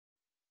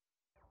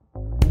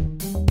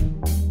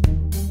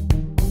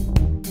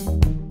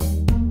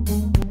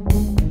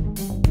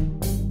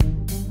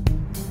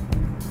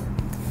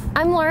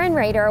I'm Lauren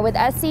Roeder with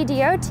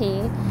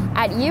SCDOT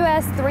at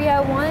US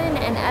 301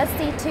 and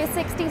SC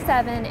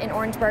 267 in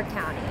Orangeburg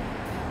County.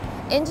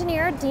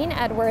 Engineer Dean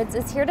Edwards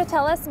is here to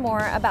tell us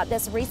more about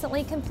this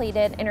recently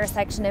completed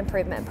intersection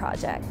improvement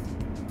project.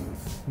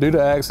 Due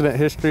to accident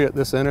history at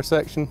this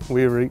intersection,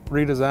 we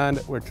redesigned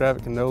it where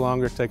traffic can no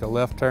longer take a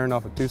left turn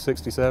off of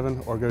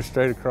 267 or go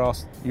straight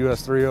across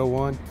US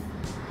 301.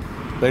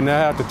 They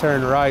now have to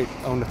turn right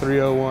on the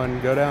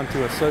 301, go down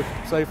to a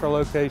safer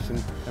location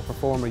and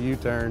perform a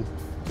U-turn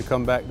to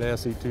come back to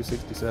SC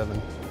 267.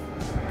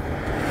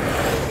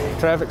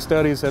 Traffic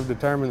studies have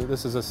determined that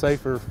this is a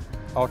safer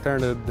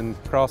alternative than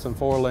crossing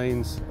 4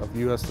 lanes of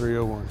US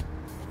 301.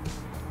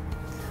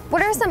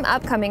 What are some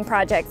upcoming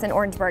projects in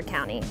Orangeburg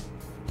County?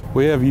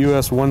 We have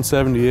US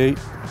 178,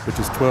 which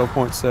is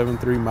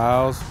 12.73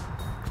 miles.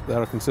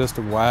 That'll consist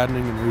of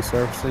widening and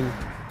resurfacing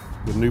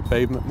with new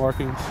pavement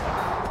markings.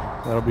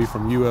 That'll be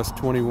from US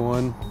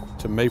 21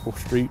 to Maple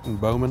Street in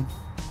Bowman.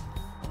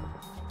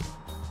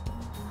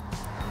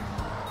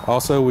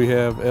 Also, we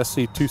have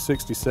SC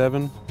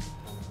 267,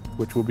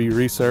 which will be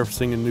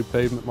resurfacing and new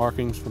pavement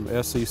markings from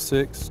SC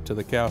 6 to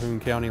the Calhoun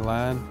County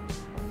line.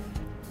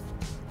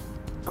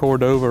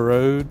 Cordova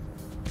Road,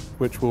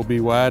 which will be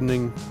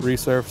widening,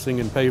 resurfacing,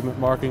 and pavement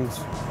markings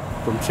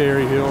from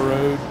Cherry Hill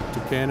Road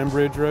to Cannon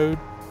Bridge Road.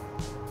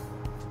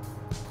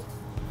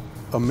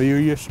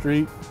 Amelia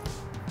Street,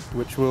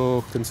 which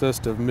will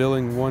consist of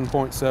milling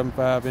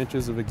 1.75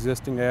 inches of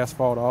existing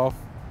asphalt off,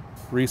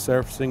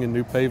 resurfacing and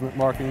new pavement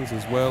markings,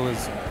 as well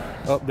as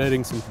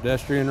updating some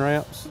pedestrian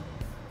ramps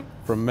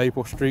from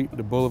Maple Street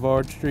to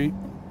Boulevard Street.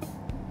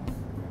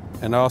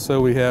 And also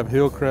we have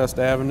Hillcrest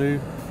Avenue,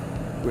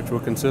 which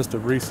will consist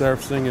of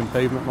resurfacing and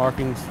pavement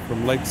markings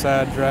from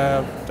Lakeside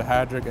Drive to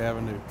Hydrick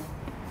Avenue.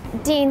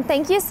 Dean,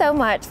 thank you so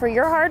much for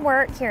your hard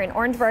work here in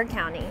Orangeburg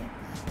County.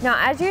 Now,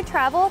 as you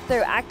travel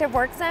through active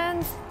work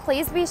zones,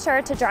 please be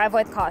sure to drive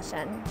with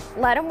caution.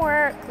 Let them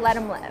work, let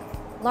them live.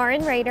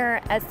 Lauren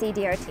Roeder,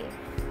 SCDOT.